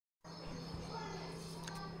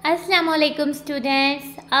Assalamu alaikum students.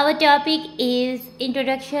 Our topic is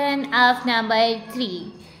introduction of number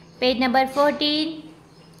 3. Page number 14.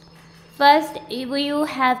 First, you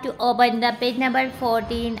have to open the page number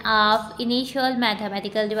 14 of Initial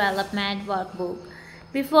Mathematical Development Workbook.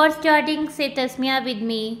 Before starting, say tasmiyah with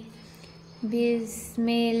me.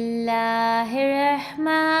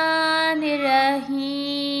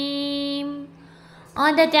 Bismillahirrahmanirrahim.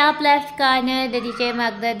 On the top left corner, the teacher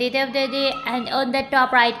marked the date of the day, and on the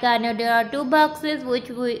top right corner, there are two boxes which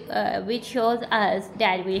shows us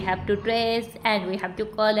that we have to trace and we have to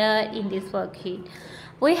color in this worksheet.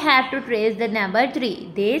 We have to trace the number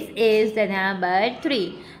 3. This is the number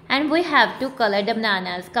 3, and we have to color the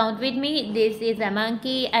bananas. Count with me. This is a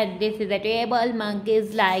monkey, and this is a table. Monkey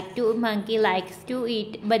likes to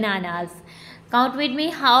eat bananas. Count with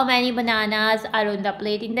me. How many bananas are on the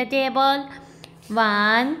plate in the table?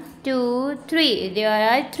 1, 2, 3. There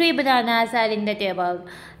are 3 bananas are in the table.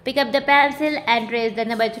 Pick up the pencil and trace the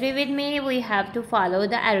number 3 with me. We have to follow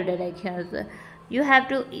the arrow directions. You have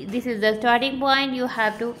to, this is the starting point. You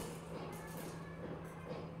have to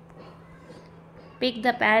pick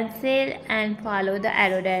the pencil and follow the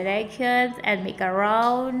arrow directions and make a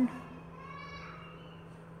round.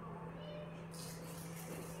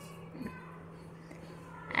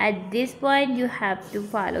 At this point, you have to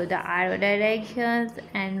follow the arrow directions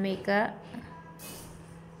and make a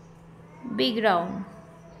big round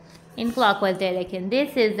in clockwise direction.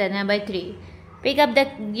 This is the number 3. Pick up the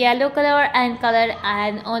yellow color and color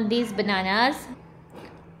on these bananas.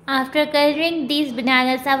 After coloring these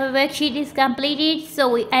bananas, our worksheet is completed. So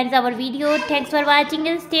we end our video. Thanks for watching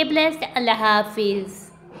and stay blessed. Allah Hafiz.